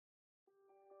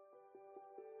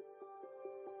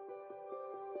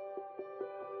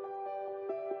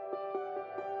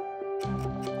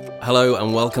Hello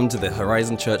and welcome to the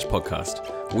Horizon Church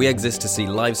podcast. We exist to see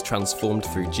lives transformed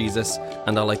through Jesus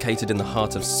and are located in the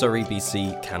heart of Surrey,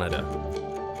 BC, Canada.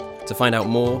 To find out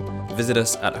more, visit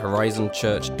us at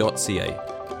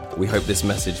horizonchurch.ca. We hope this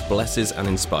message blesses and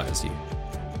inspires you.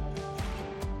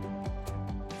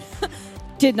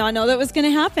 Did not know that was going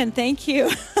to happen. Thank you.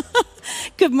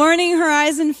 Good morning,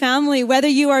 Horizon family. Whether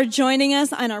you are joining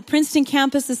us on our Princeton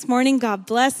campus this morning, God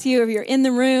bless you. If you're in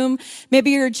the room, maybe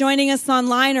you're joining us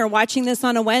online or watching this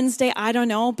on a Wednesday, I don't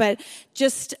know, but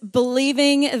just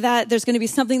believing that there's going to be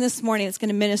something this morning that's going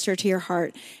to minister to your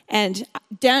heart. And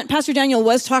Pastor Daniel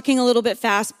was talking a little bit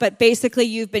fast, but basically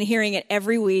you've been hearing it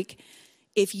every week.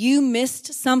 If you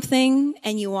missed something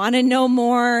and you want to know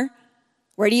more,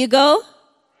 where do you go?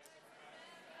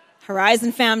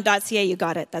 horizonfam.ca, you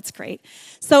got it. That's great.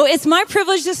 So it's my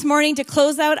privilege this morning to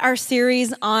close out our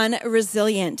series on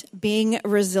being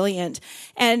resilient.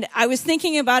 And I was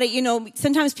thinking about it,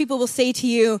 sometimes people will say to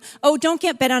you, oh, don't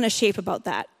get bent on a shape about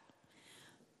that.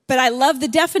 But I love the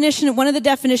definition. One of the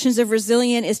definitions of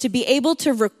resilient is to be able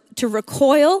to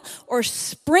recoil or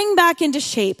spring back into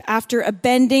shape after a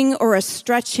bending or a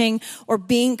stretching or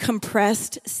being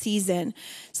compressed season.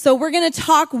 So we're going to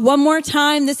talk one more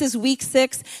time. This is week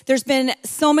 6. There's been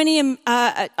so many,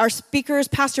 our speakers,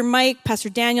 Pastor Mike, Pastor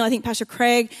Daniel, I think Pastor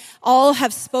Craig, all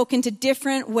have spoken to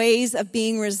different ways of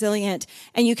being resilient.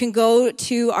 And you can go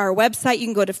to our website, you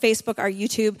can go to Facebook, our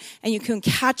YouTube, and you can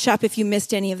catch up if you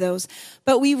missed any of those.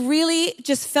 But we really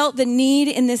just felt the need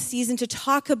in this season to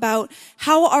talk about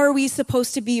how are we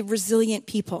supposed to be resilient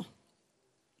people?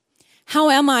 How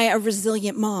am I a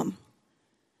resilient mom?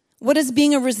 What does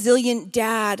being a resilient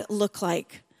dad look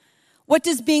like? What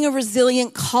does being a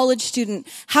resilient college student,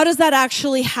 how does that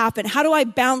actually happen? How do I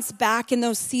bounce back in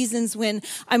those seasons when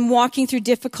I'm walking through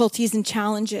difficulties and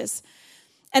challenges?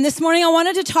 And this morning I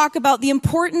wanted to talk about the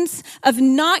importance of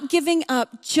not giving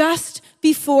up just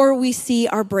before we see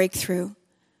our breakthrough.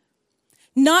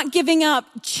 Not giving up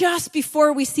just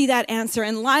before we see that answer.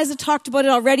 And Liza talked about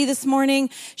it already this morning.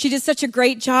 She did such a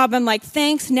great job. I'm like,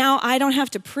 thanks, now I don't have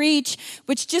to preach,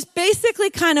 which just basically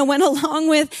kind of went along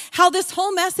with how this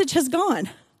whole message has gone.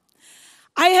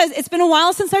 It's been a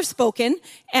while since I've spoken,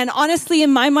 and honestly,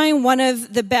 in my mind, one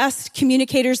of the best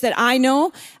communicators that I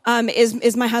know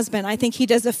is my husband. I think he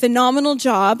does a phenomenal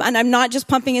job, and I'm not just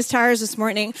pumping his tires this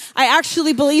morning. I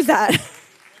actually believe that.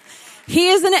 He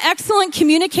is an excellent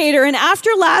communicator. And after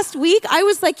last week, I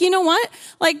was like, you know what?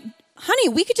 Like, honey,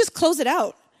 we could just close it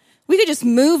out. We could just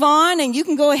move on and you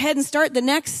can go ahead and start the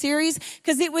next series.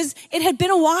 Because it had been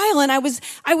a while and I was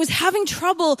having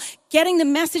trouble getting the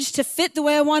message to fit the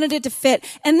way I wanted it to fit.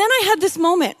 And then I had this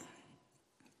moment.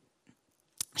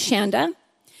 Shanda,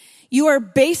 you are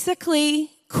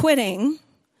basically quitting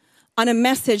on a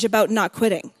message about not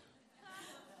quitting.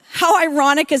 How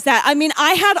ironic is that? I mean,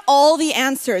 I had all the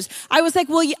answers. I was like,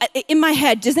 well, in my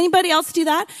head, does anybody else do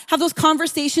that? Have those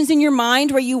conversations in your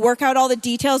mind where you work out all the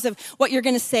details of what you're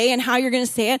going to say and how you're going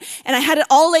to say it? And I had it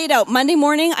all laid out. Monday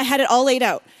morning, I had it all laid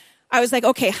out. I was like,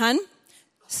 okay, hun,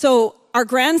 so our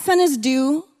grandson is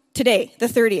due today, the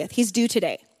 30th. He's due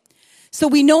today. So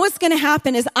we know what's going to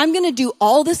happen is I'm going to do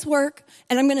all this work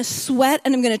and I'm going to sweat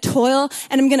and I'm going to toil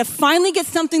and I'm going to finally get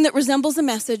something that resembles a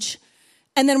message.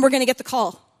 And then we're going to get the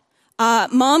call.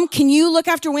 Mom, can you look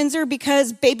after Windsor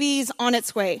because baby's on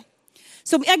its way?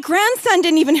 So my grandson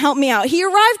didn't even help me out. He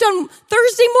arrived on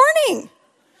Thursday morning.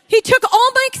 He took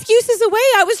all my excuses away.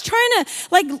 I was trying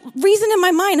to reason in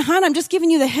my mind, hon, I'm just giving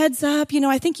you the heads up.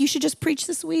 I think you should just preach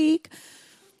this week.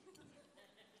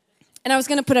 And I was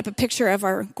going to put up a picture of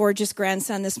our gorgeous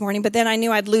grandson this morning, but then I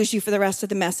knew I'd lose you for the rest of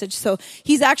the message. So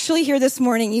he's actually here this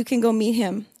morning. You can go meet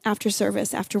him after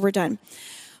service, after we're done.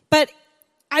 But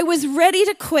I was ready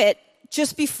to quit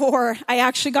just before I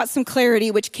actually got some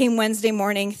clarity, which came Wednesday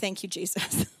morning. Thank you,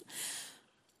 Jesus.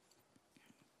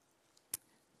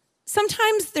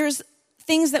 Sometimes there's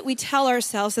things that we tell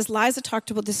ourselves, as Liza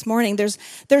talked about this morning. There's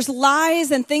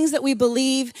lies and things that we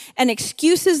believe and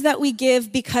excuses that we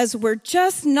give because we're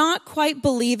just not quite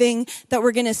believing that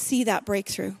we're going to see that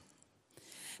breakthrough.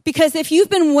 Because if you've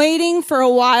been waiting for a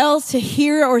while to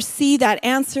hear or see that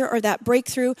answer or that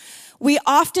breakthrough, we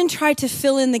often try to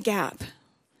fill in the gap.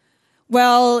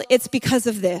 Well, it's because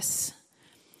of this.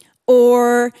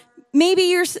 Or maybe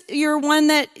you're one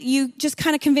that you just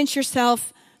kind of convince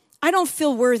yourself, I don't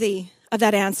feel worthy of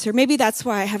that answer. Maybe that's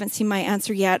why I haven't seen my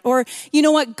answer yet. Or, you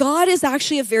know what? God is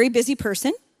actually a very busy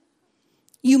person.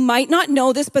 You might not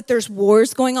know this, but there's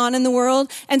wars going on in the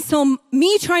world. And so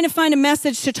me trying to find a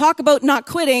message to talk about not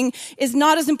quitting is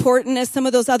not as important as some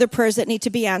of those other prayers that need to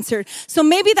be answered. So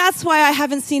maybe that's why I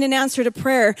haven't seen an answer to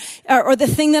prayer or the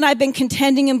thing that I've been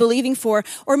contending and believing for.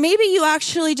 Or maybe you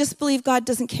actually just believe God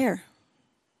doesn't care.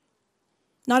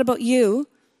 Not about you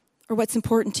or what's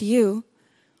important to you.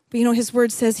 But you know, his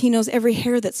word says he knows every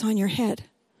hair that's on your head.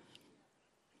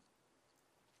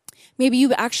 Maybe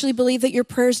you actually believe that your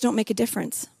prayers don't make a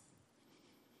difference.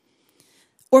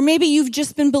 Or maybe you've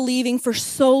just been believing for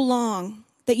so long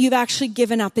that you've actually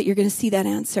given up that you're going to see that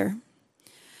answer.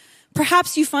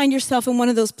 Perhaps you find yourself in one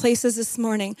of those places this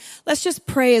morning. Let's just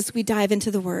pray as we dive into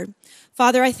the word.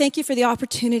 Father, I thank you for the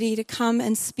opportunity to come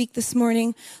and speak this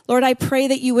morning. Lord, I pray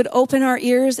that you would open our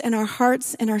ears and our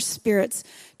hearts and our spirits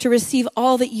to receive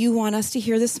all that you want us to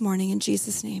hear this morning. In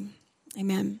Jesus' name,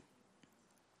 amen.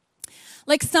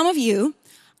 Like some of you,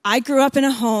 I grew up in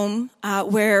a home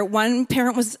where one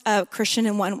parent was a Christian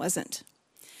and one wasn't.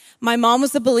 My mom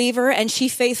was a believer, and she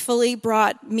faithfully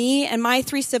brought me and my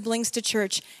 3 siblings to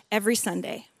church every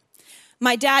Sunday.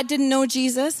 My dad didn't know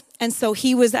Jesus, and so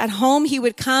he was at home. He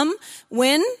would come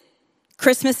when?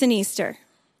 Christmas and Easter.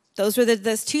 Those were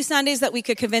those 2 Sundays that we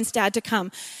could convince Dad to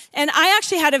come. And I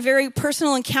actually had a very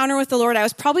personal encounter with the Lord. I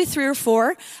was probably 3 or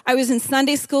 4. I was in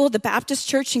Sunday school at the Baptist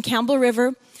Church in Campbell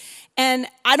River. And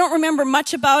I don't remember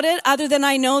much about it other than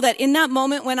I know that in that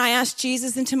moment when I asked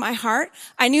Jesus into my heart,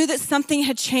 I knew that something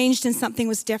had changed and something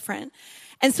was different.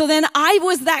 And so then I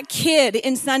was that kid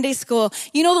in Sunday school.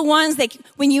 You know the ones like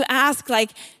when you ask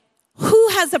like, who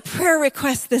has a prayer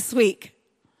request this week?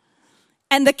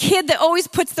 And the kid that always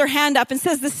puts their hand up and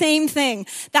says the same thing.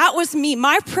 That was me.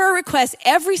 My prayer request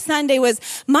every Sunday was,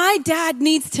 my dad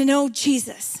needs to know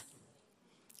Jesus.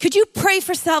 Could you pray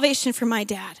for salvation for my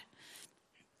dad?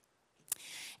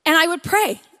 And I would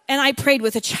pray, and I prayed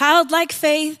with a childlike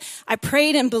faith. I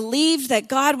prayed and believed that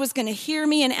God was going to hear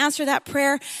me and answer that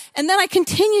prayer. And then I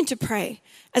continued to pray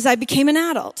as I became an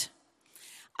adult.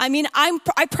 I mean,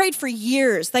 I prayed for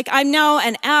years. Like I'm now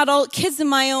an adult, kids of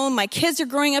my own. My kids are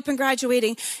growing up and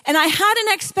graduating. And I had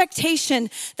an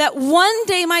expectation that one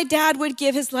day my dad would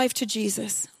give his life to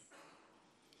Jesus.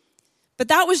 But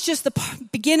that was just the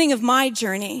beginning of my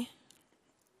journey.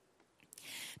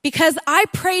 Because I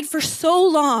prayed for so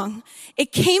long,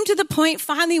 it came to the point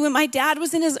finally when my dad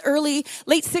was in his late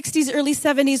 60s, early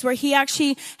 70s, where he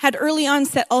actually had early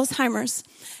onset Alzheimer's.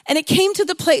 And it came to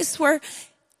the place where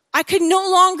I could no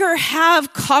longer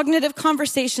have cognitive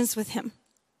conversations with him.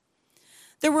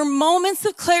 There were moments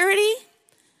of clarity,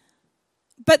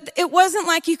 but it wasn't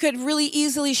like you could really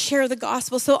easily share the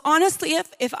gospel. So honestly,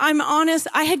 if I'm honest,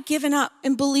 I had given up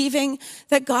in believing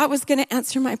that God was going to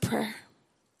answer my prayer.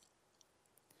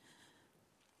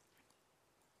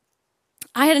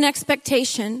 I had an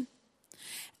expectation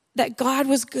that God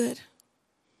was good,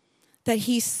 that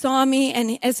he saw me,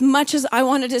 and as much as I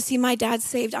wanted to see my dad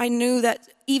saved, I knew that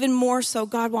even more so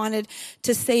God wanted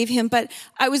to save him. But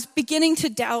I was beginning to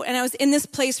doubt, and I was in this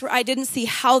place where I didn't see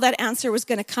how that answer was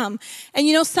going to come. And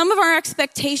you know, some of our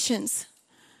expectations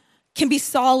can be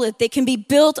solid. They can be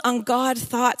built on God's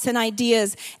thoughts and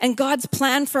ideas and God's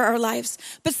plan for our lives.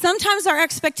 But sometimes our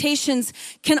expectations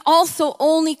can also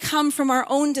only come from our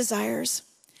own desires.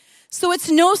 So it's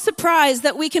no surprise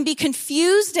that we can be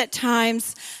confused at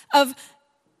times of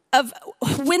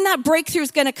when that breakthrough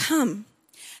is going to come.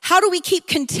 How do we keep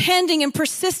contending and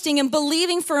persisting and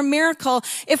believing for a miracle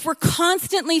if we're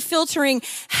constantly filtering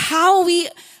how we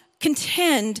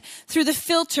contend through the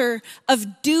filter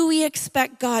of, do we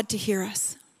expect God to hear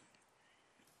us?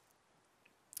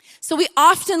 So we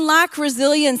often lack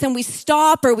resilience, and we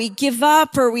stop, or we give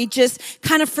up, or we just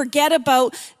kind of forget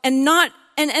about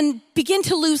and begin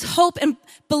to lose hope and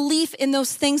belief in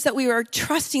those things that we are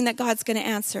trusting that God's going to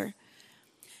answer.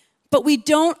 But we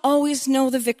don't always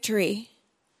know the victory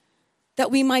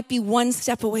that we might be one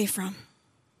step away from.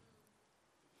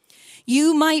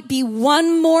 You might be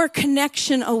one more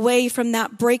connection away from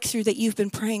that breakthrough that you've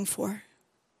been praying for.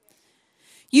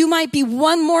 You might be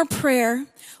one more prayer,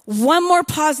 one more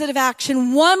positive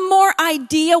action, one more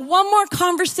idea, one more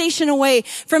conversation away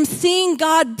from seeing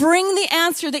God bring the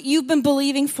answer that you've been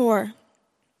believing for.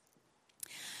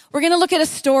 We're going to look at a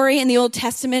story in the Old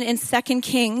Testament in 2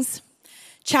 Kings,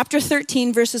 chapter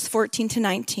 13, verses 14 to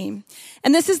 19.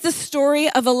 And this is the story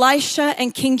of Elisha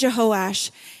and King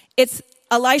Jehoash.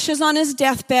 Elisha's on his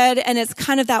deathbed, and it's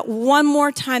kind of that one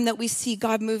more time that we see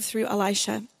God move through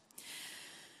Elisha.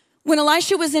 When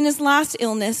Elisha was in his last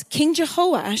illness, King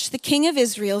Jehoash, the king of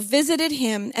Israel, visited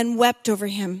him and wept over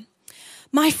him.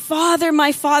 My father,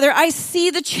 I see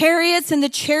the chariots and the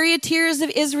charioteers of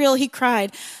Israel," he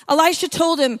cried. Elisha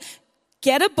told him,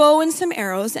 get a bow and some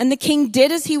arrows. And the king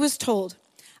did as he was told.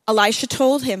 Elisha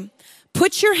told him,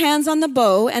 put your hands on the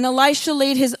bow. And Elisha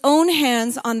laid his own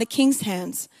hands on the king's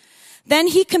hands. Then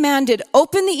he commanded,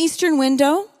 open the eastern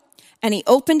window. And he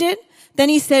opened it. Then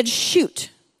he said, shoot.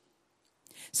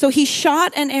 So he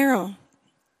shot an arrow.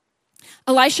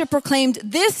 Elisha proclaimed,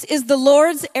 this is the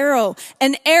Lord's arrow,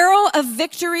 an arrow of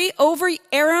victory over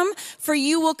Aram, for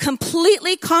you will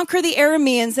completely conquer the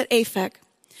Arameans at Aphek.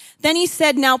 Then he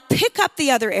said, now pick up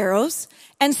the other arrows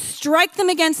and strike them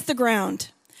against the ground.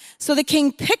 So the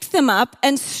king picked them up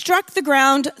and struck the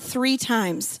ground 3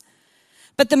 times.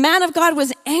 But the man of God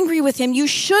was angry with him. You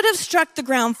should have struck the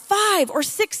ground 5 or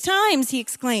 6 times, he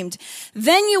exclaimed.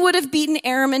 Then you would have beaten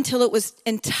Aram until it was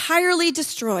entirely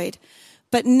destroyed.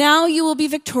 But now you will be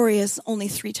victorious only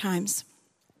 3 times.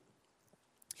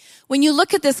 When you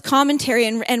look at this commentary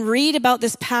and read about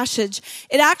this passage,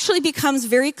 it actually becomes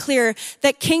very clear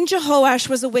that King Jehoash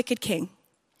was a wicked king.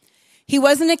 He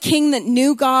wasn't a king that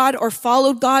knew God or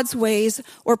followed God's ways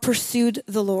or pursued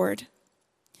the Lord.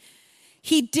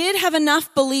 He did have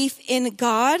enough belief in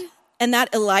God and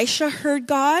that Elisha heard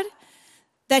God,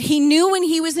 that he knew when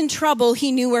he was in trouble,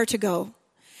 he knew where to go.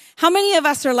 How many of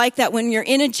us are like that when you're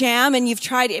in a jam and you've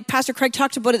tried, Pastor Craig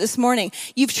talked about it this morning,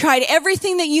 you've tried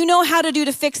everything that you know how to do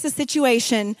to fix the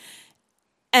situation,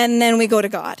 and then we go to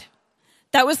God.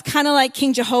 That was kind of like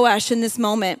King Jehoash in this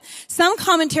moment. Some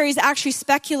commentaries actually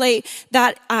speculate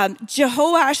that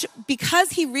Jehoash,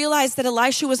 because he realized that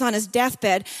Elisha was on his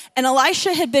deathbed and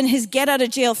Elisha had been his get out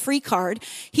of jail free card,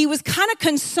 he was kind of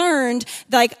concerned,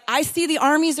 like, I see the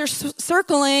armies are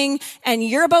circling and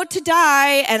you're about to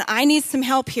die and I need some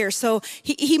help here. So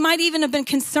he might even have been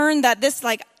concerned that this,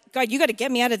 like, God, you got to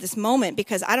get me out of this moment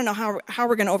because I don't know how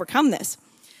we're going to overcome this.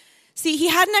 See, he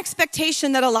had an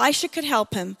expectation that Elisha could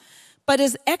help him. But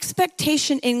his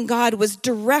expectation in God was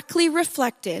directly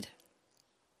reflected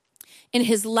in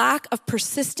his lack of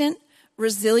persistent,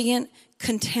 resilient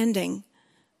contending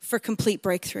for complete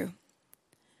breakthrough.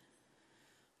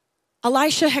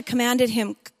 Elisha had commanded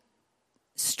him,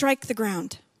 strike the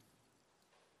ground.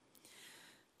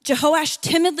 Jehoash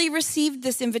timidly received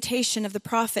this invitation of the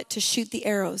prophet to shoot the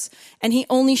arrows, and he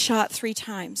only shot 3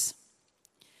 times.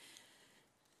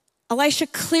 Elisha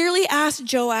clearly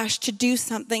asked Joash to do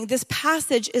something. This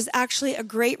passage is actually a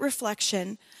great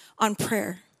reflection on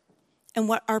prayer and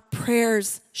what our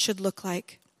prayers should look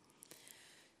like.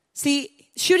 See,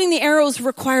 shooting the arrows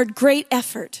required great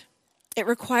effort. It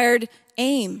required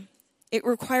aim. It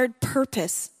required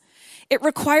purpose. It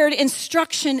required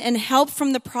instruction and help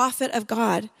from the prophet of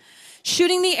God.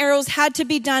 Shooting the arrows had to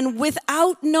be done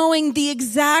without knowing the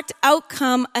exact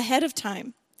outcome ahead of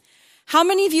time. How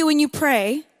many of you, when you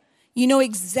pray, you know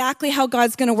exactly how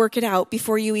God's going to work it out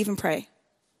before you even pray?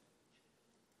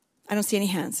 I don't see any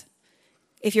hands.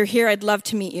 If you're here, I'd love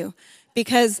to meet you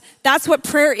because that's what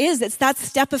prayer is. It's that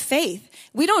step of faith.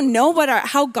 We don't know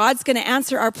how God's going to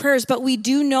answer our prayers, but we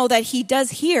do know that he does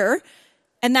hear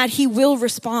and that he will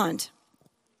respond.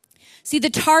 See, the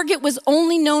target was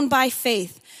only known by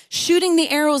faith. Shooting the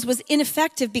arrows was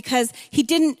ineffective because he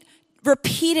didn't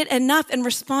repeat it enough and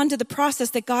respond to the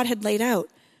process that God had laid out.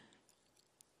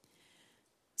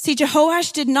 See,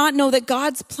 Jehoash did not know that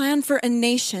God's plan for a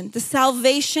nation, the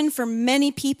salvation for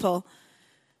many people,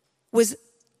 was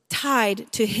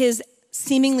tied to his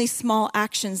seemingly small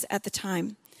actions at the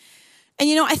time. And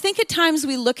I think at times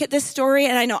we look at this story,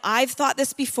 and I know I've thought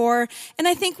this before, and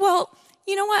I think, well,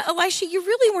 you know what, Elisha, you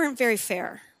really weren't very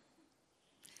fair.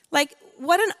 Like,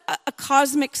 what a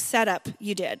cosmic setup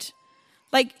you did.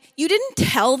 Like, you didn't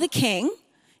tell the king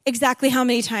exactly how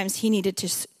many times he needed to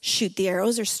shoot the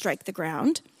arrows or strike the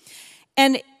ground.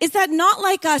 And is that not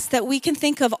like us that we can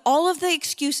think of all of the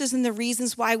excuses and the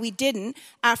reasons why we didn't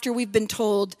after we've been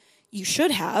told you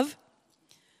should have?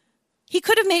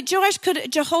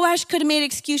 Jehoash could have made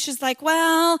excuses like,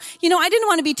 well, I didn't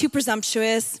want to be too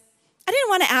presumptuous. I didn't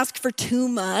want to ask for too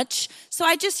much. So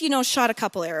I just, shot a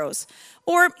couple arrows.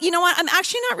 Or, you know what, I'm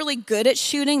actually not really good at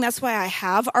shooting. That's why I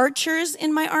have archers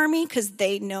in my army because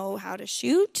they know how to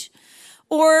shoot.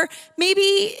 Or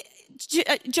maybe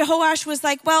Jehoash was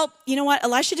like, well, you know what?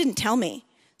 Elisha didn't tell me.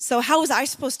 So how was I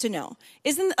supposed to know?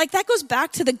 That goes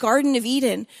back to the Garden of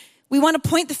Eden. We want to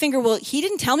point the finger. Well, he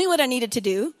didn't tell me what I needed to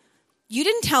do. You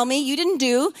didn't tell me. You didn't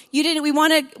do. You didn't. We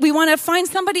want to find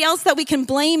somebody else that we can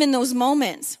blame in those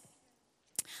moments.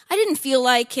 I didn't feel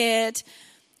like it.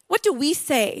 What do we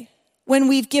say when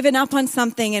we've given up on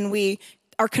something and we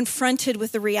are confronted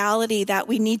with the reality that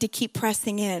we need to keep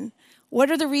pressing in? What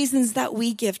are the reasons that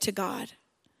we give to God?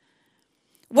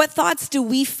 What thoughts do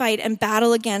we fight and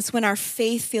battle against when our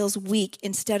faith feels weak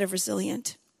instead of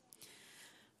resilient?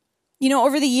 You know,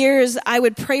 over the years, I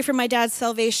would pray for my dad's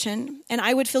salvation, and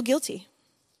I would feel guilty.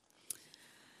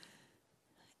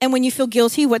 And when you feel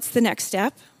guilty, what's the next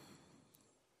step?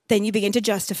 Then you begin to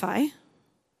justify.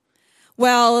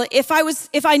 Well, if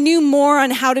I knew more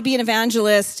on how to be an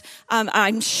evangelist,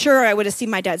 I'm sure I would have seen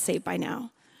my dad saved by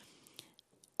now.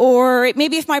 Or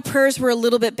maybe if my prayers were a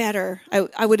little bit better,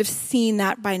 I would have seen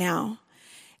that by now.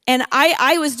 And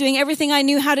I was doing everything I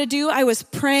knew how to do. I was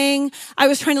praying. I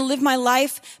was trying to live my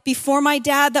life before my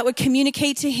dad that would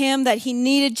communicate to him that he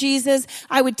needed Jesus.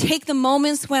 I would take the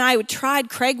moments when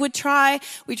Craig would try.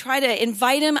 We try to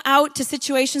invite him out to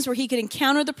situations where he could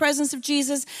encounter the presence of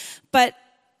Jesus. But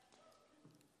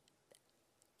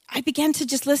I began to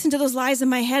just listen to those lies in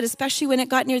my head, especially when it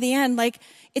got near the end, like,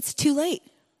 it's too late.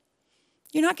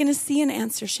 You're not going to see an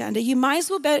answer, Shanda. You might as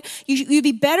well you'd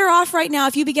be better off right now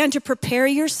if you began to prepare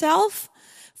yourself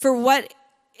for what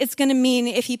it's going to mean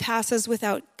if he passes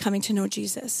without coming to know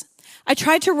Jesus. I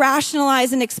tried to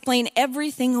rationalize and explain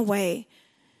everything away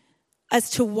as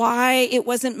to why it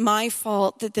wasn't my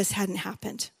fault that this hadn't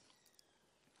happened.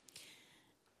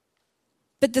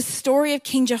 But the story of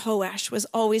King Jehoash was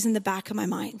always in the back of my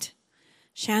mind.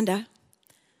 Shanda,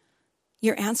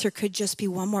 your answer could just be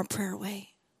one more prayer away.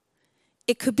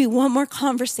 It could be one more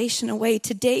conversation away.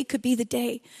 Today could be the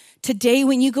day. Today,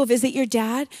 when you go visit your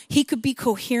dad, he could be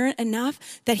coherent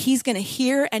enough that he's going to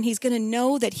hear and he's going to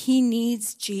know that he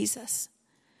needs Jesus.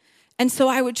 And so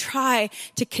I would try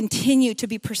to continue to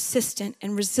be persistent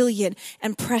and resilient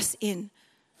and press in.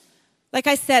 Like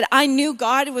I said, I knew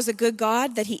God was a good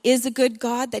God, that he is a good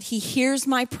God, that he hears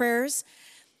my prayers.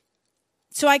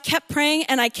 So I kept praying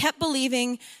and I kept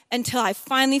believing until I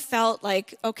finally felt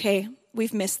like, okay,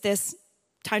 we've missed this.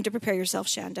 Time to prepare yourself,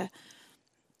 Shanda.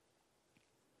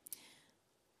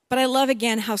 But I love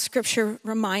again how scripture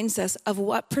reminds us of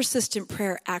what persistent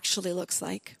prayer actually looks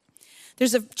like.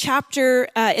 There's a chapter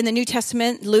in the New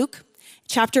Testament, Luke,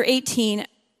 chapter 18,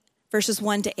 verses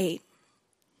 1-8.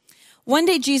 One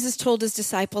day Jesus told his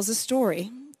disciples a story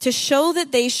to show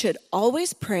that they should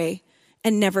always pray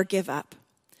and never give up.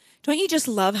 Don't you just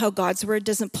love how God's word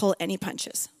doesn't pull any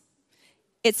punches?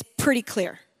 It's pretty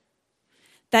clear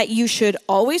that you should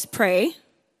always pray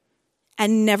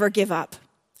and never give up.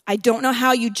 I don't know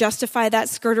how you justify that,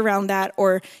 skirt around that,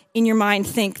 or in your mind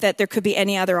think that there could be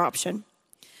any other option.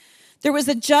 There was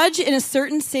a judge in a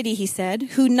certain city, he said,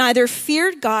 who neither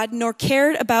feared God nor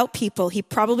cared about people. He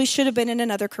probably should have been in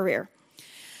another career.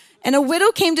 And a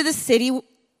widow came to the city,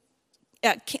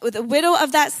 the widow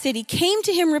of that city came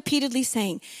to him repeatedly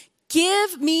saying,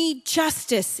 "Give me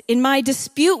justice in my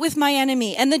dispute with my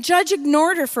enemy." And the judge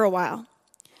ignored her for a while.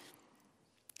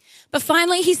 But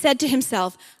finally he said to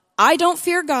himself, "I don't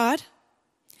fear God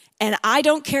and I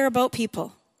don't care about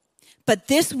people, but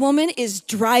this woman is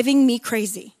driving me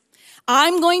crazy.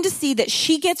 I'm going to see that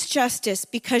she gets justice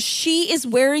because she is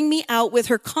wearing me out with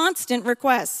her constant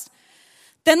requests."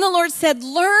 Then the Lord said,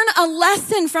 "Learn a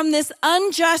lesson from this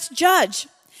unjust judge.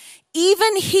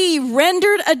 Even he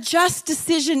rendered a just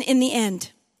decision in the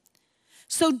end.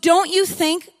 So don't you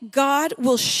think God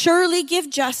will surely give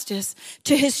justice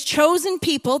to his chosen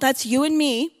people," that's you and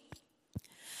me,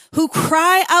 "who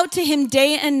cry out to him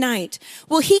day and night?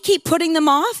 Will he keep putting them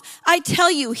off? I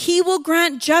tell you, he will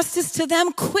grant justice to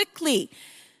them quickly.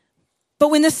 But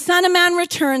when the Son of Man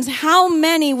returns, how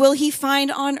many will he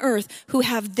find on earth who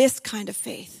have this kind of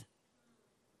faith?"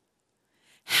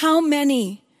 How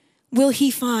many will he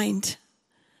find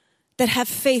that have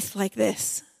faith like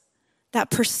this? That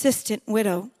persistent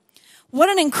widow. What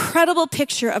an incredible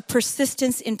picture of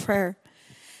persistence in prayer.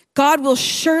 God will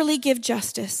surely give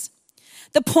justice.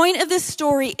 The point of this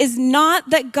story is not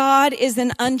that God is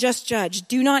an unjust judge.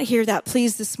 Do not hear that,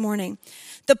 please, this morning.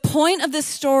 The point of this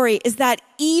story is that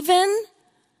even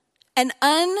an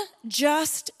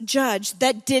unjust judge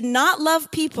that did not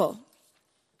love people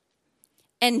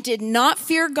and did not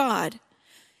fear God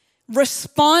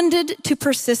responded to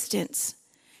persistence.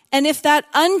 And if that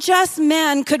unjust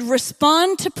man could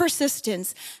respond to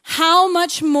persistence, how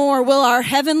much more will our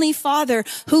Heavenly Father,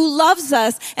 who loves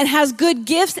us and has good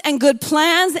gifts and good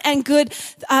plans and good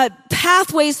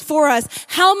pathways for us,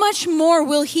 how much more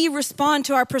will he respond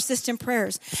to our persistent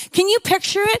prayers? Can you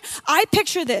picture it? I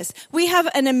picture this. We have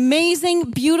an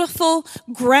amazing, beautiful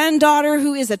granddaughter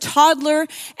who is a toddler,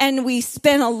 and we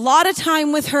spend a lot of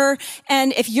time with her.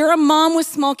 And if you're a mom with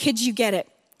small kids, you get it.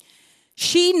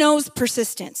 She knows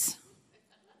persistence.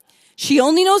 She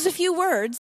only knows a few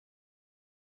words.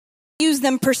 Use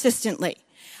them persistently.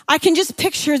 I can just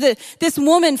picture this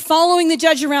woman following the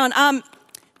judge around.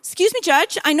 excuse me,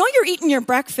 judge, I know you're eating your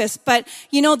breakfast, but,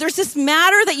 there's this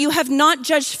matter that you have not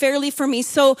judged fairly for me.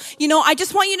 So, I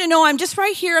just want you to know I'm just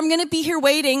right here. I'm going to be here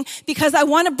waiting because I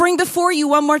want to bring before you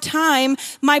one more time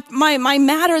my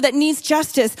matter that needs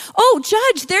justice. Oh,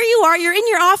 judge, there you are. You're in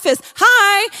your office.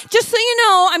 Hi. Just so you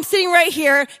know, I'm sitting right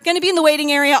here, going to be in the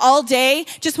waiting area all day.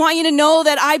 Just want you to know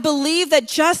that I believe that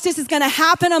justice is going to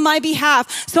happen on my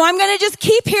behalf. So I'm going to just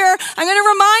keep here. I'm going to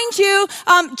remind you,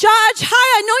 judge,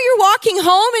 hi, I know you're walking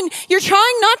home and you're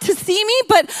trying not to see me,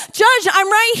 but judge, I'm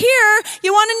right here.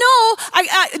 You want to know,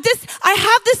 I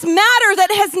have this matter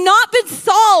that has not been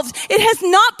solved. It has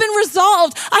not been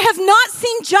resolved. I have not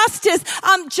seen justice.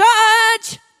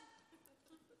 Judge.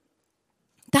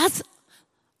 That's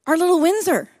our little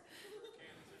Windsor.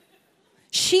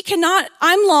 She cannot,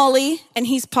 I'm Lolly and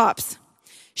he's Pops.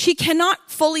 She cannot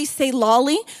fully say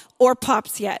Lolly or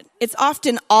Pops yet. It's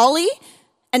often Ollie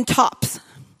and Tops.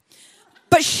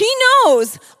 But she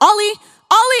knows, Ollie,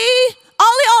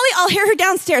 I'll hear her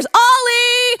downstairs,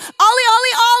 Ollie,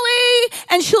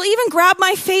 and she'll even grab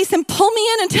my face and pull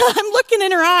me in until I'm looking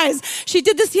in her eyes. She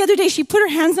did this the other day. She put her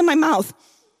hands in my mouth.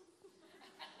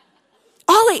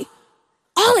 Ollie,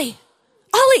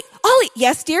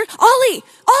 yes, dear, Ollie,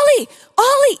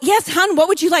 yes, hon, what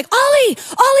would you like? Ollie.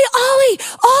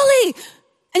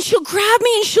 And she'll grab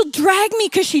me and she'll drag me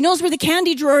because she knows where the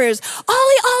candy drawer is.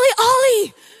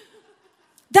 Ollie.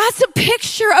 That's a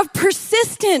picture of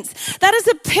persistence. That is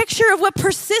a picture of what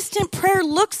persistent prayer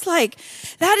looks like.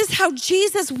 That is how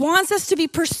Jesus wants us to be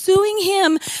pursuing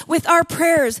him with our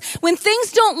prayers. When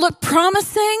things don't look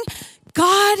promising,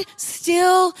 God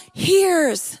still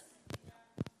hears.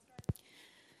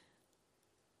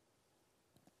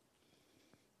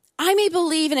 I may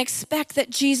believe and expect that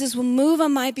Jesus will move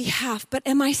on my behalf, but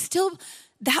am I still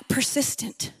that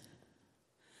persistent?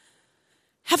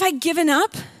 Have I given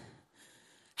up?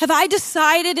 Have I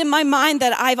decided in my mind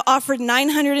that I've offered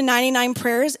 999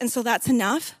 prayers and so that's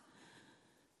enough?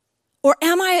 Or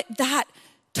am I that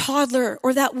toddler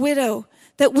or that widow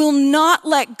that will not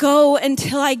let go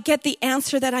until I get the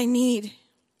answer that I need?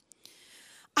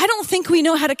 I don't think we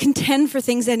know how to contend for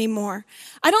things anymore.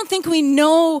 I don't think we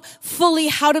know fully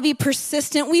how to be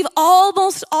persistent. We've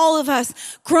almost all of us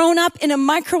grown up in a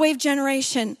microwave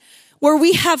generation where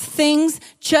we have things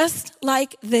just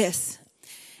like this.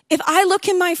 If I look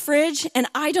in my fridge and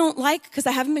I don't like, because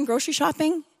I haven't been grocery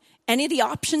shopping, any of the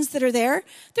options that are there's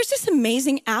this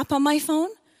amazing app on my phone.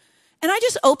 And I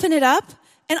just open it up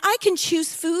and I can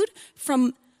choose food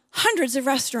from hundreds of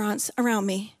restaurants around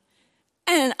me.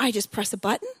 And I just press a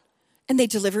button and they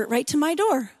deliver it right to my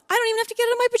door. I don't even have to get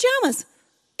out of my pajamas.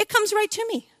 It comes right to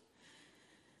me.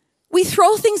 We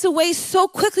throw things away so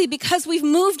quickly because we've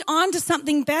moved on to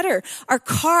something better. Our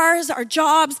cars, our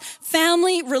jobs,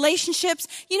 family, relationships.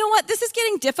 You know what? This is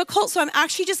getting difficult, so I'm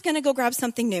actually just going to go grab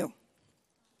something new.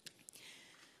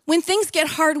 When things get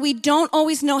hard, we don't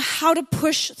always know how to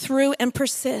push through and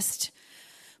persist.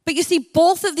 But you see,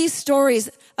 both of these stories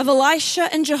of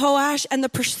Elisha and Jehoash and the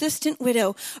persistent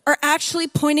widow are actually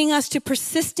pointing us to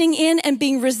persisting in and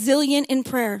being resilient in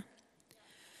prayer.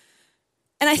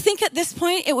 And I think at this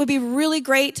point, it would be really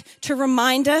great to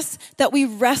remind us that we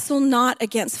wrestle not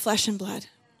against flesh and blood.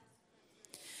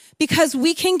 Because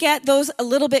we can get those a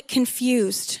little bit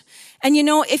confused. And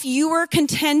if you were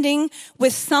contending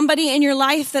with somebody in your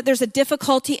life that there's a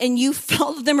difficulty and you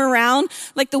followed them around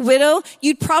like the widow,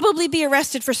 you'd probably be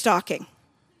arrested for stalking.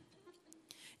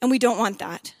 And we don't want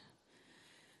that.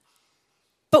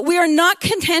 But we are not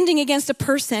contending against a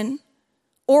person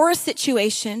or a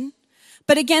situation,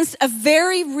 but against a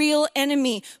very real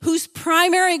enemy whose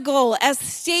primary goal, as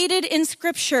stated in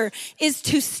Scripture, is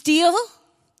to steal,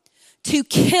 to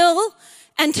kill,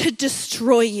 and to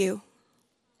destroy you.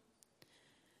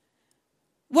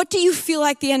 What do you feel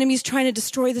like the enemy's trying to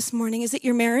destroy this morning? Is it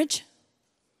your marriage?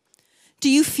 Do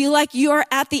you feel like you are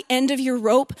at the end of your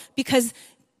rope because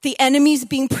the enemy's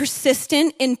being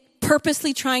persistent in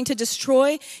purposely trying to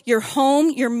destroy your home,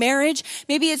 your marriage?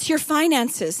 Maybe it's your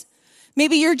finances.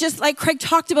 Maybe you're just like Craig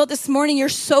talked about this morning. You're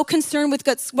so concerned with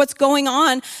what's going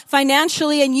on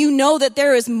financially, and you know that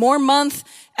there is more month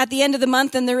at the end of the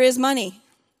month than there is money.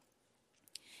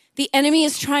 The enemy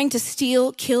is trying to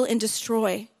steal, kill, and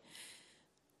destroy.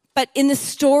 But in the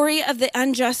story of the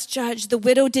unjust judge, the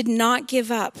widow did not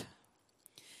give up.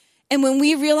 And when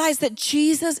we realize that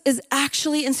Jesus is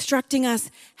actually instructing us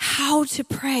how to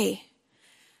pray,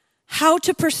 how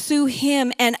to pursue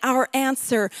him and our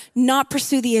answer, not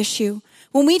pursue the issue.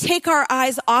 When we take our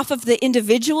eyes off of the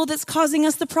individual that's causing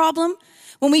us the problem,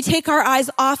 when we take our eyes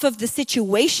off of the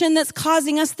situation that's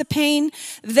causing us the pain,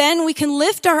 then we can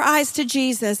lift our eyes to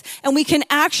Jesus and we can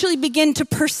actually begin to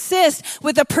persist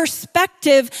with a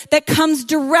perspective that comes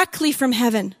directly from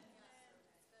heaven.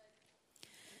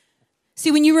 See,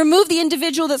 when you remove the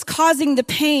individual that's causing the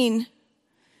pain,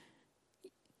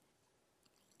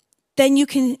 then you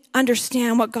can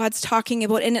understand what God's talking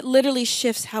about, and it literally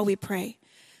shifts how we pray.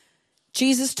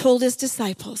 Jesus told his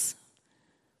disciples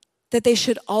that they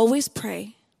should always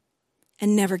pray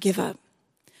and never give up.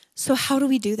 So how do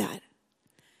we do that?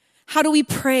 How do we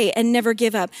pray and never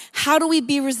give up? How do we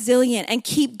be resilient and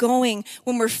keep going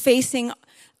when we're facing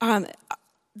that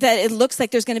it looks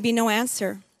like there's going to be no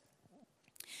answer?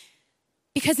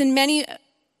 Because in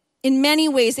many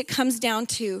ways it comes down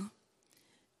to,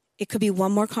 it could be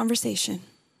one more conversation.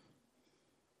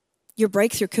 Your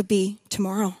breakthrough could be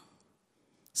tomorrow.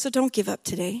 So don't give up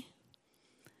today.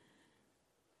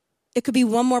 It could be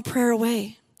one more prayer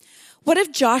away. What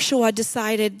if Joshua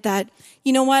decided that,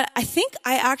 you know what, I think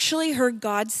I actually heard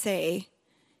God say,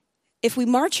 if we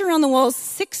march around the walls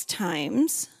 6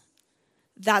 times,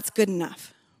 that's good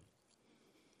enough.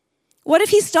 What if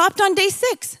he stopped on day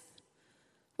 6?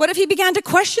 What if he began to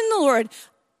question the Lord?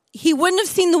 He wouldn't have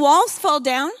seen the walls fall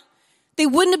down. They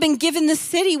wouldn't have been given the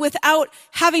city without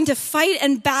having to fight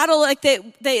and battle like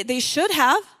they should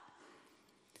have.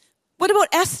 What about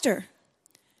Esther?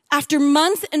 After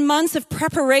months and months of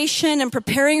preparation and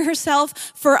preparing herself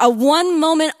for a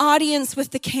one-moment audience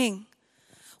with the king,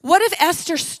 what if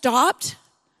Esther stopped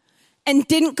and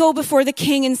didn't go before the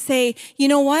king and say, you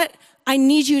know what? I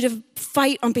need you to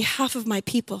fight on behalf of my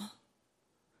people.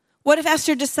 What if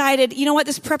Esther decided, you know what?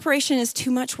 This preparation is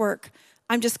too much work.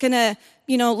 I'm just going to,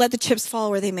 let the chips fall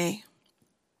where they may.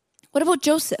 What about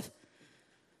Joseph?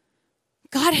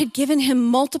 God had given him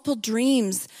multiple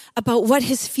dreams about what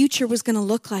his future was going to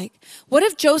look like. What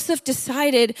if Joseph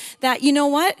decided that, you know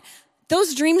what?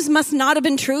 Those dreams must not have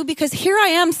been true because here I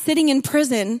am sitting in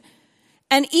prison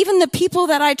and even the people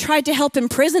that I tried to help in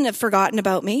prison have forgotten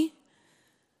about me.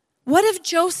 What if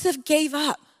Joseph gave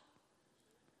up?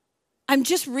 I'm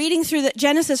just reading through the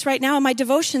Genesis right now in my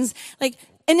devotions, like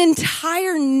an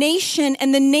entire nation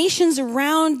and the nations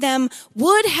around them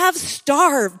would have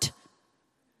starved.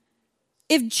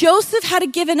 If Joseph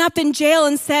had given up in jail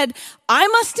and said, I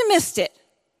must have missed it.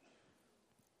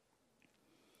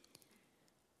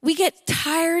 We get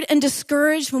tired and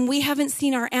discouraged when we haven't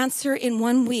seen our answer in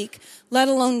 1 week, let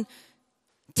alone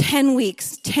 10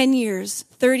 weeks, 10 years,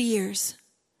 30 years.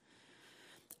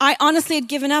 I honestly had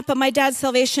given up on my dad's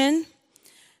salvation.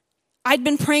 I'd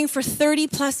been praying for 30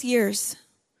 plus years.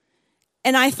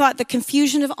 And I thought the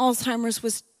confusion of Alzheimer's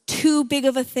was too big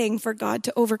of a thing for God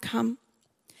to overcome.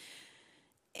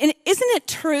 And isn't it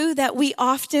true that we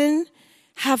often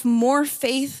have more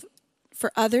faith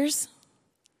for others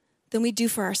than we do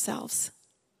for ourselves?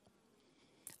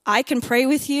 I can pray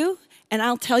with you, and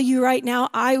I'll tell you right now,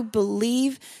 I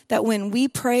believe that when we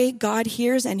pray, God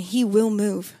hears and he will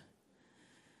move.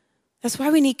 That's why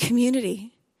we need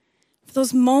community. For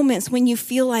those moments when you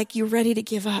feel like you're ready to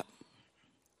give up.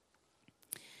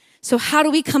 So how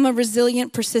do we become a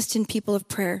resilient, persistent people of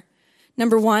prayer?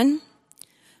 Number 1,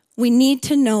 we need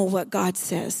to know what God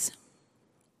says.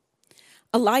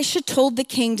 Elisha told the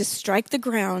king to strike the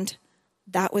ground.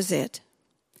 That was it.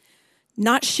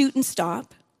 Not shoot and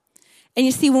stop. And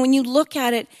you see, when you look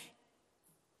at it,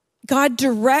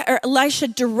 Elisha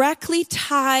directly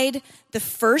tied the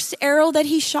first arrow that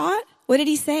he shot. What did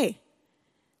he say?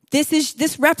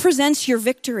 This represents your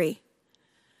victory.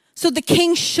 So the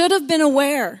king should have been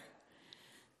aware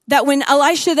that when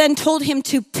Elisha then told him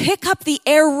to pick up the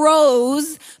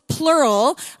arrows,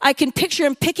 plural, I can picture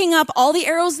him picking up all the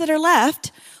arrows that are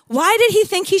left. Why did he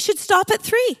think he should stop at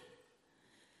 3?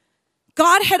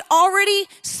 God had already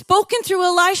spoken through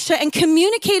Elisha and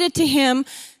communicated to him,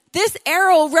 this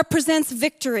arrow represents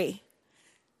victory.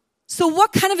 So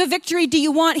what kind of a victory do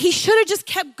you want? He should have just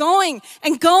kept going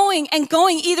and going and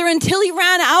going, either until he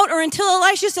ran out or until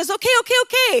Elisha says,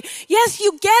 okay. Yes,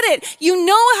 you get it. You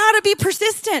know how to be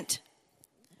persistent.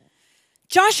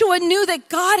 Joshua knew that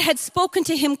God had spoken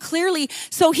to him clearly,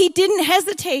 so he didn't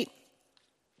hesitate.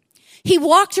 He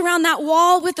walked around that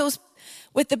wall with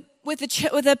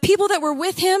the people that were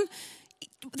with him.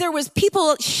 There was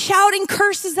people shouting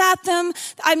curses at them.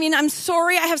 I mean, I'm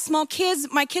sorry, I have small kids.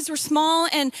 My kids were small,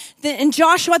 and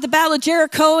Joshua at the Battle of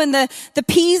Jericho, and the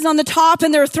peas on the top,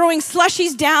 and they were throwing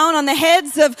slushies down on the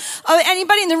heads of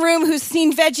anybody in the room who's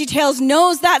seen VeggieTales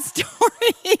knows that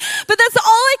story. But that's all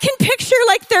I can picture.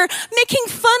 Like, they're making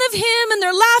fun of him, and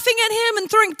they're laughing at him,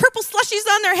 and throwing purple slushies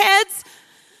on their heads.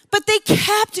 But they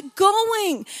kept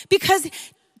going because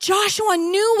Joshua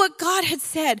knew what God had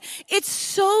said. It's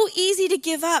so easy to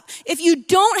give up if you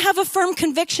don't have a firm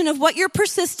conviction of what you're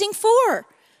persisting for.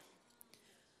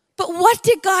 But what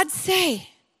did God say?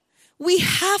 We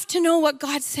have to know what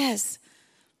God says.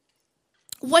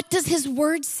 What does his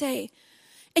word say?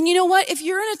 And you know what? If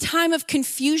you're in a time of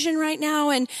confusion right now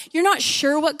and you're not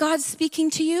sure what God's speaking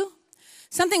to you,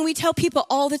 something we tell people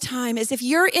all the time is if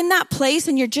you're in that place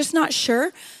and you're just not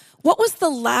sure, what was the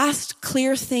last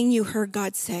clear thing you heard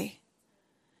God say?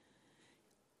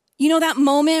 You know that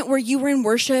moment where you were in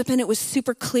worship and it was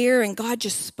super clear and God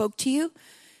just spoke to you?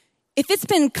 If it's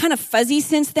been kind of fuzzy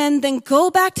since then go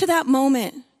back to that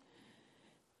moment.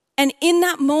 And in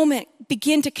that moment,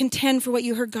 begin to contend for what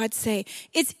you heard God say.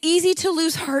 It's easy to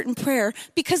lose heart in prayer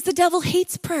because the devil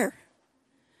hates prayer.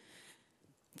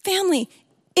 Family,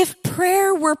 if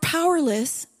prayer were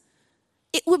powerless,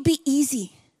 it would be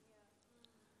easy.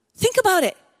 Think about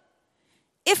it.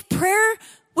 If prayer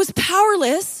was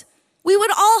powerless, we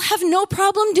would all have no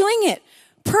problem doing it.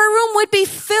 Prayer room would be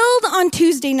filled on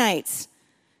Tuesday nights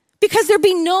because there'd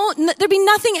be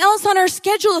nothing else on our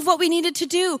schedule of what we needed to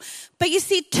do. But you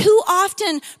see, too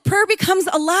often, prayer becomes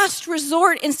a last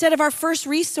resort instead of our first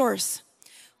resource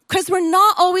because we're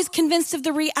not always convinced of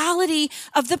the reality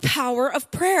of the power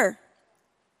of prayer.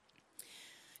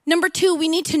 Number 2, we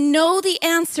need to know the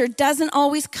answer doesn't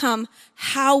always come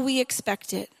how we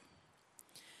expect it.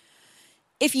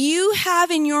 If you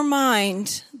have in your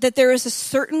mind that there is a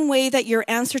certain way that your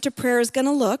answer to prayer is going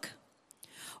to look,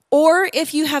 or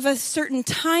if you have a certain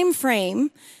time frame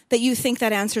that you think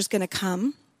that answer is going to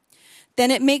come,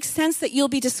 then it makes sense that you'll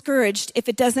be discouraged if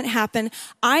it doesn't happen.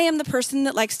 I am the person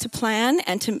that likes to plan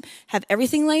and to have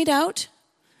everything laid out.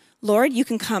 Lord, you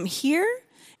can come here,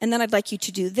 and then I'd like you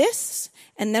to do this,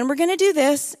 and then we're going to do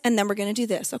this, and then we're going to do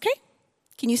this, okay?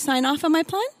 Can you sign off on my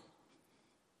plan?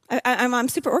 I'm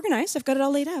super organized. I've got it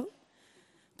all laid out.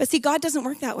 But see, God doesn't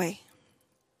work that way.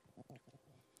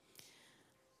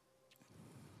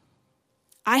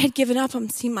 I had given up on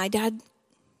seeing my dad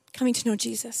coming to know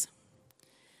Jesus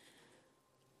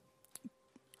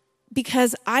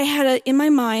because I had in my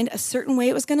mind a certain way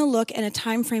it was going to look and a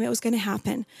time frame it was going to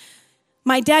happen.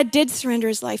 My dad did surrender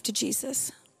his life to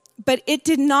Jesus, but it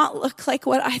did not look like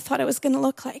what I thought it was going to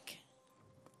look like.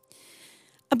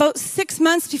 About 6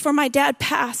 months before my dad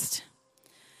passed,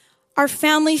 our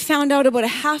family found out about a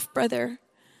half-brother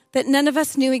that none of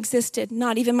us knew existed,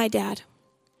 not even my dad.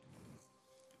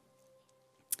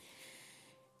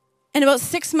 And about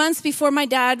 6 months before my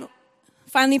dad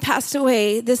finally passed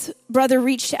away, this brother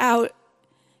reached out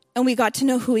and we got to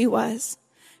know who he was.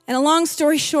 And a long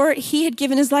story short, he had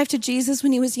given his life to Jesus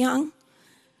when he was young.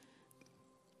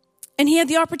 And he had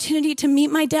the opportunity to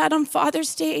meet my dad on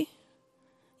Father's Day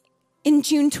in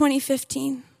June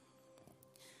 2016,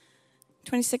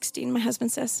 my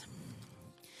husband says.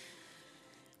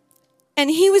 And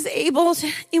he was able to,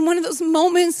 in one of those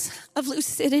moments of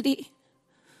lucidity,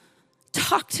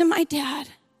 talk to my dad,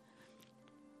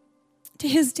 to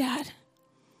his dad,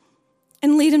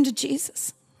 and lead him to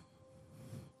Jesus.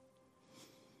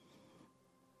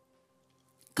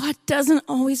 God doesn't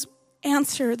always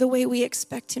answer the way we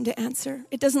expect him to answer.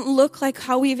 It doesn't look like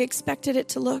how we've expected it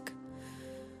to look.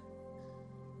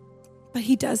 But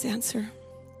he does answer.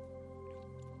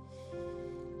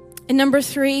 And number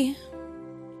 3,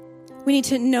 we need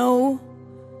to know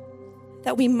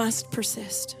that we must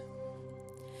persist.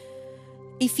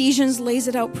 Ephesians lays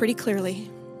it out pretty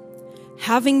clearly.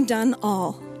 Having done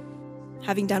all.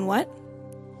 Having done what?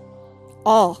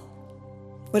 All.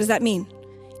 What does that mean?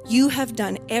 You have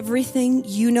done everything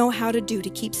you know how to do to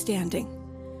keep standing.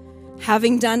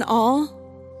 Having done all,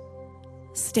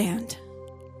 stand.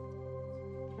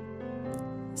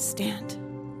 Stand.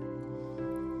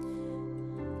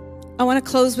 I want to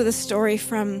close with a story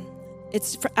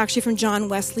it's actually from John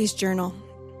Wesley's journal.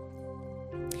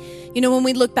 You know, when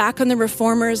we look back on the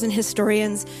reformers and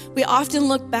historians, we often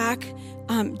look back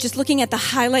just looking at the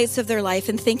highlights of their life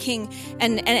and thinking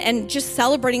and just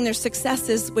celebrating their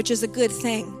successes, which is a good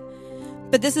thing.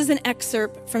 But this is an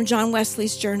excerpt from John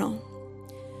Wesley's journal.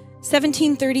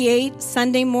 1738,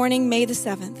 Sunday morning, May the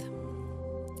 7th.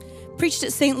 Preached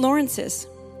at St. Lawrence's.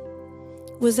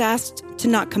 Was asked to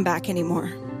not come back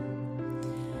anymore.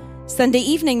 Sunday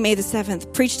evening, May the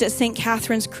 7th, preached at St.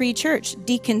 Catherine's Cree Church.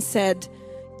 Deacon said,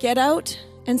 get out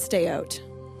and stay out.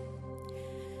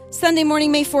 Sunday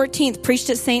morning, May 14th, preached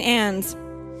at St. Anne's.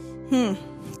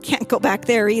 Can't go back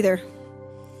there either.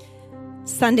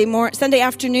 Sunday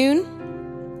afternoon,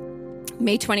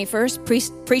 May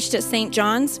 21st, preached at St.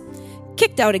 John's.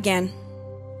 Kicked out again.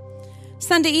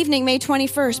 Sunday evening, May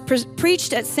 21st,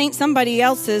 preached at St. somebody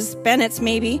else's, Bennett's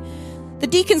maybe. The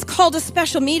deacons called a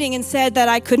special meeting and said that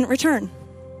I couldn't return.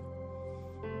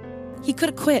 He could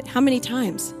have quit how many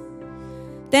times?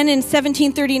 Then in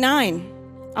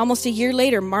 1739, almost a year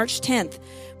later, March 10th,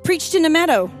 preached in a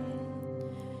meadow,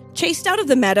 chased out of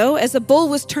the meadow as a bull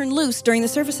was turned loose during the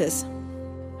services.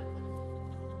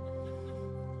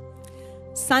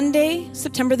 Sunday,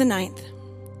 September the 9th,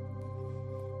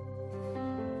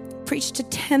 preached to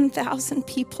 10,000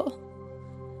 people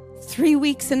 3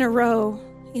 weeks in a row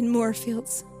in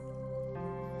Moorfields.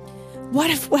 What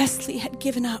if Wesley had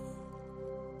given up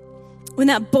when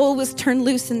that bull was turned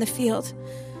loose in the field?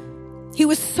 He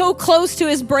was so close to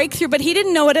his breakthrough, but he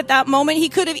didn't know it at that moment. He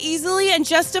could have easily and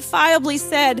justifiably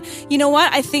said, you know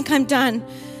what, I think I'm done.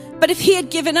 But if he had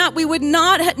given up, we would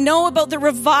not know about the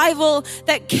revival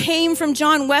that came from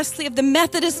John Wesley, of the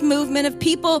Methodist movement, of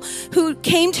people who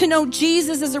came to know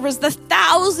Jesus as the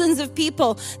thousands of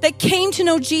people that came to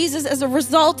know Jesus as a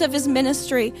result of his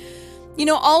ministry. You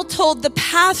know, all told, the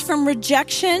path from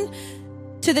rejection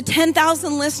to the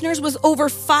 10,000 listeners was over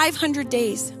 500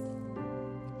 days.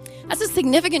 That's a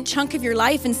significant chunk of your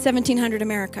life in 1700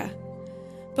 America.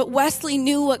 But Wesley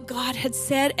knew what God had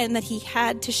said and that he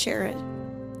had to share it.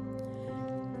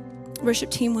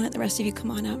 Worship team, why don't the rest of you come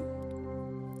on up?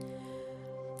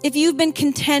 If you've been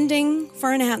contending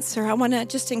for an answer, I want to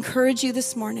just encourage you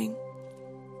this morning.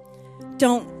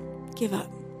 Don't give up.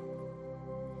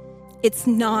 It's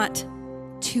not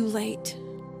too late.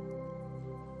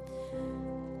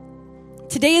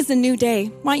 Today is a new day.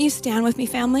 Why don't you stand with me,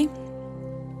 family?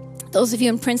 Those of you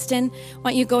in Princeton,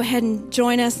 why don't you go ahead and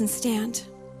join us and stand?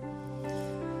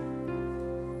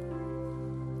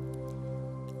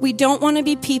 We don't want to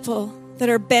be people that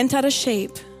are bent out of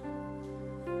shape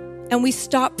and we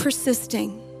stop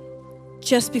persisting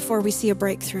just before we see a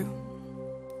breakthrough.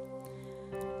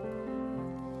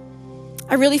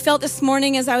 I really felt this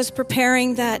morning as I was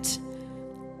preparing that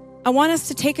I want us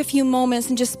to take a few moments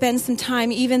and just spend some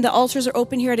time. Even the altars are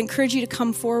open here. I'd encourage you to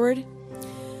come forward.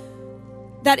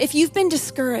 That if you've been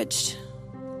discouraged,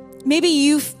 maybe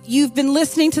you've been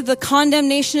listening to the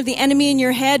condemnation of the enemy in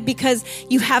your head because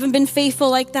you haven't been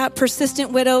faithful like that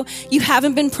persistent widow. You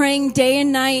haven't been praying day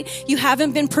and night. You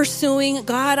haven't been pursuing,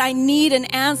 God, I need an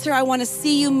answer. I want to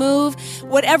see you move.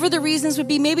 Whatever the reasons would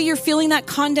be, maybe you're feeling that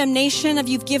condemnation of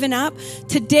you've given up.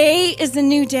 Today is a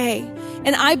new day.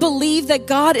 And I believe that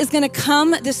God is going to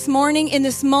come this morning in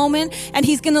this moment, and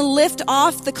he's going to lift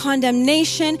off the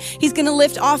condemnation. He's going to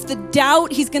lift off the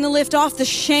doubt. He's going to lift off the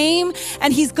shame,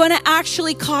 and he's going to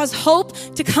actually cause hope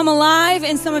to come alive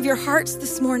in some of your hearts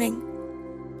this morning.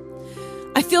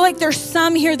 I feel like there's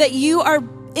some here that you are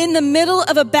in the middle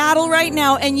of a battle right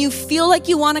now and you feel like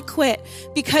you want to quit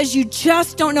because you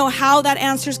just don't know how that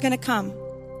answer is going to come.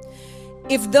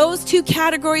 If those two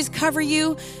categories cover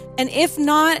you, and if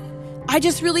not, I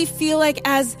just really feel like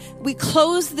as we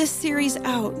close this series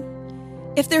out,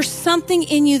 if there's something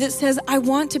in you that says, I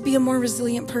want to be a more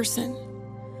resilient person.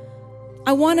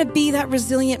 I want to be that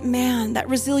resilient man, that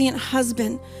resilient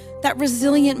husband, that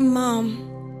resilient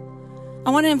mom. I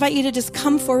want to invite you to just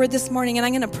come forward this morning, and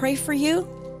I'm going to pray for you.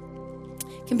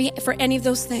 It can be for any of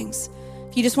those things.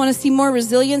 If you just want to see more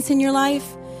resilience in your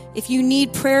life, if you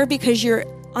need prayer because you're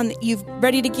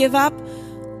ready to give up,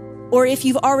 or if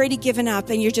you've already given up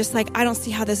and you're just like, I don't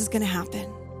see how this is going to happen.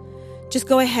 Just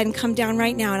go ahead and come down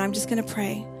right now, and I'm just going to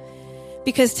pray.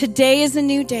 Because today is a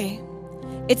new day.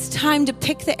 It's time to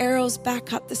pick the arrows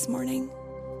back up this morning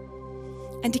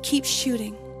and to keep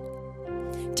shooting,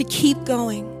 to keep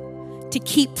going, to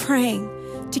keep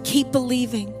praying, to keep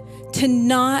believing, to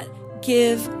not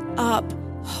give up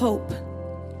hope.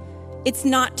 It's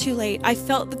not too late. I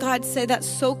felt God say that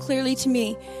so clearly to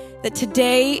me, that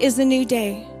today is a new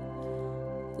day.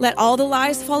 Let all the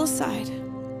lies fall aside.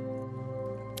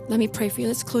 Let me pray for you.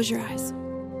 Let's close your eyes.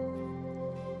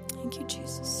 Thank you,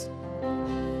 Jesus.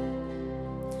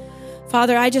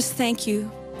 Father, I just thank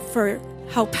you for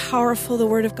how powerful the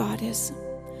Word of God is.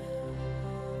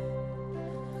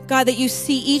 God, that you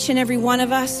see each and every one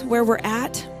of us where we're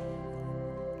at.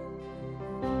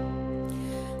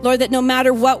 Lord, that no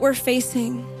matter what we're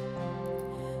facing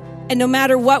and no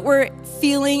matter what we're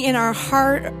feeling in our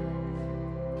heart,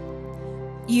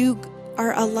 you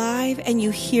are alive and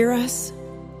you hear us.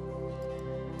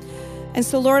 And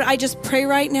so, Lord, I just pray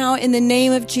right now in the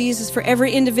name of Jesus for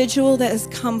every individual that has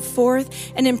come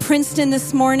forth. And in Princeton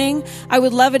this morning, I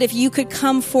would love it if you could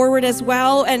come forward as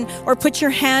well or put your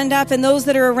hand up. And those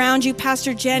that are around you,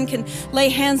 Pastor Jen can lay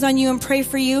hands on you and pray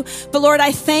for you. But Lord,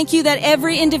 I thank you that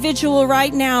every individual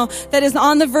right now that is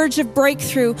on the verge of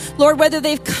breakthrough, Lord, whether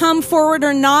they've come forward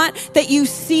or not, that you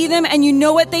see them and you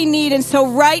know what they need. And so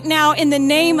right now, in the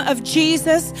name of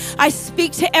Jesus, I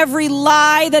speak to every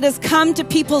lie that has come to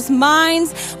people's minds,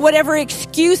 whatever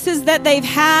excuses that they've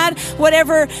had,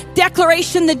 whatever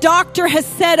declaration the doctor has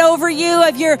said over you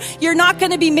of you're not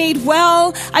going to be made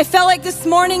well. I felt like this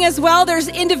morning as well, there's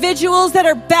individuals that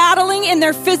are battling in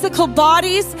their physical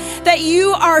bodies, that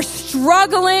you are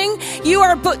struggling.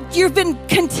 You've been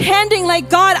contending like,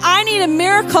 God, I need a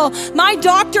miracle. My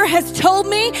doctor has told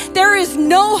me there is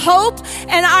no hope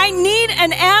and I need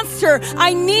an answer.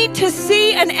 I need to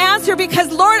see an answer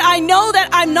because, Lord, I know that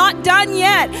I'm not done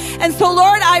yet. And so,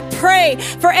 Lord, I pray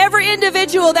for every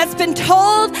individual that's been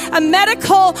told a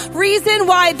medical reason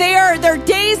why their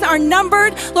days are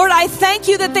numbered. Lord, I thank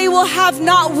you that they will have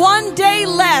not one day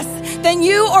less than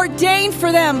you ordained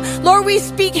for them. Lord, we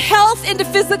speak health into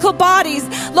physical bodies.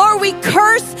 Lord, we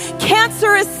curse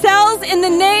cancerous cells in the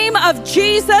name of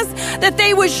Jesus, that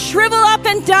they would shrivel up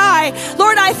and die.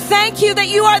 Lord, I thank you that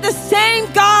you are the same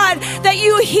God that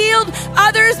you healed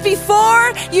others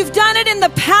before. You've done it in the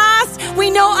past. We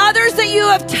know others that you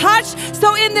have touched.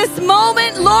 So in this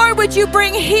moment, Lord, would you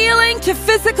bring healing to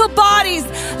physical bodies?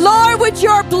 Lord, would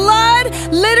your blood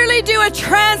literally do a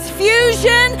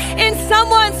transfusion in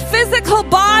someone's physical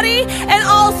body and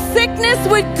all sickness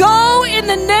would go in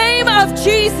the name of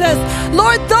Jesus.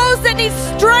 Lord, those that need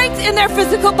strength in their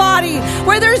physical body,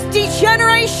 where there's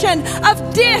degeneration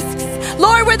of discs,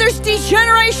 Lord, where there's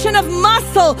degeneration of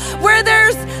muscle, where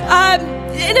there's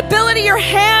inability, your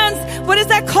hands, what is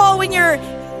that called when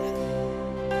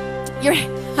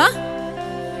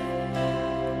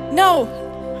No.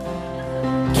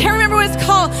 Can't remember what it's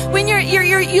called. When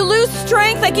you lose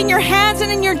strength, like in your hands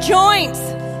and in your joints.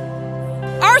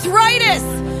 Arthritis.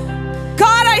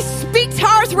 God, I speak to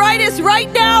arthritis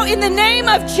right now in the name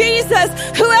of Jesus.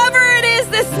 Whoever it is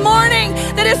this morning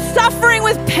that is suffering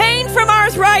with pain from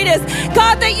arthritis,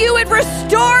 God, that you would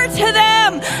restore to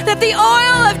them, that the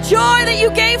oil of joy that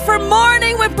you gave for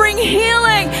mourning would bring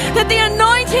healing, that the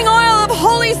anointing oil of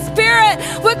Holy Spirit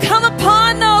would come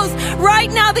upon those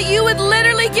right now, that you would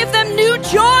literally give them new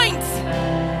joints.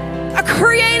 A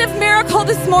creative miracle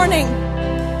this morning.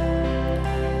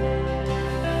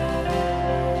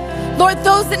 Lord,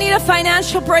 those that need a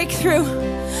financial breakthrough,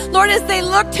 Lord, as they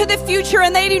look to the future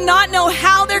and they do not know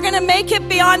how they're going to make it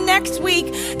beyond next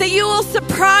week, that you will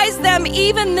surprise them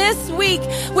even this week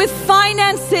with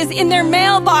finances in their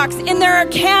mailbox, in their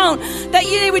account, that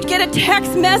they would get a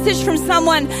text message from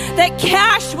someone, that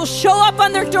cash will show up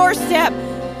on their doorstep.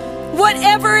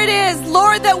 Whatever it is,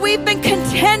 Lord, that we've been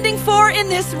contending for in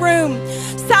this room,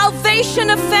 salvation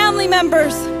of family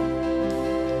members.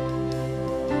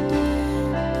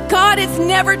 God, it's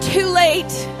never too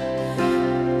late.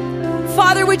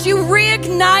 Father, would you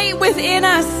reignite within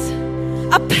us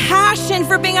a passion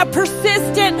for being a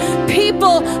persistent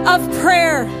people of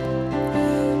prayer?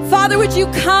 Father, would you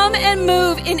come and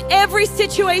move in every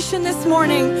situation this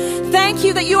morning? Thank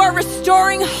you that you are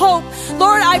restoring hope.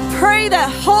 Lord, I pray that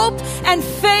hope and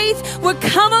faith would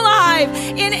come alive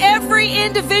in every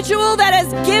individual that has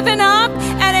given up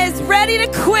and is ready to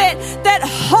quit. That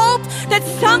hope, that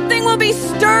something will be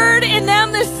stirred in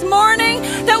them this morning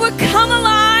that would come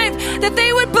alive, that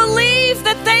they would believe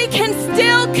that they can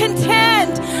still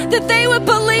contend, that they would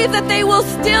believe that they will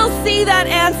still see that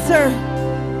answer.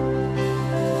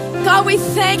 God, we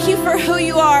thank you for who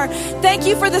you are. Thank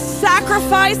you for the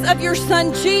sacrifice of your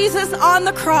son, Jesus, on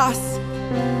the cross.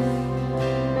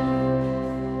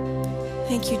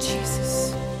 Thank you,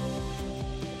 Jesus.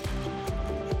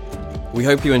 We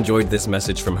hope you enjoyed this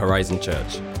message from Horizon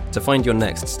Church. To find your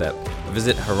next step,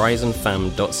 visit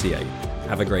horizonfam.ca.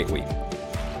 Have a great week.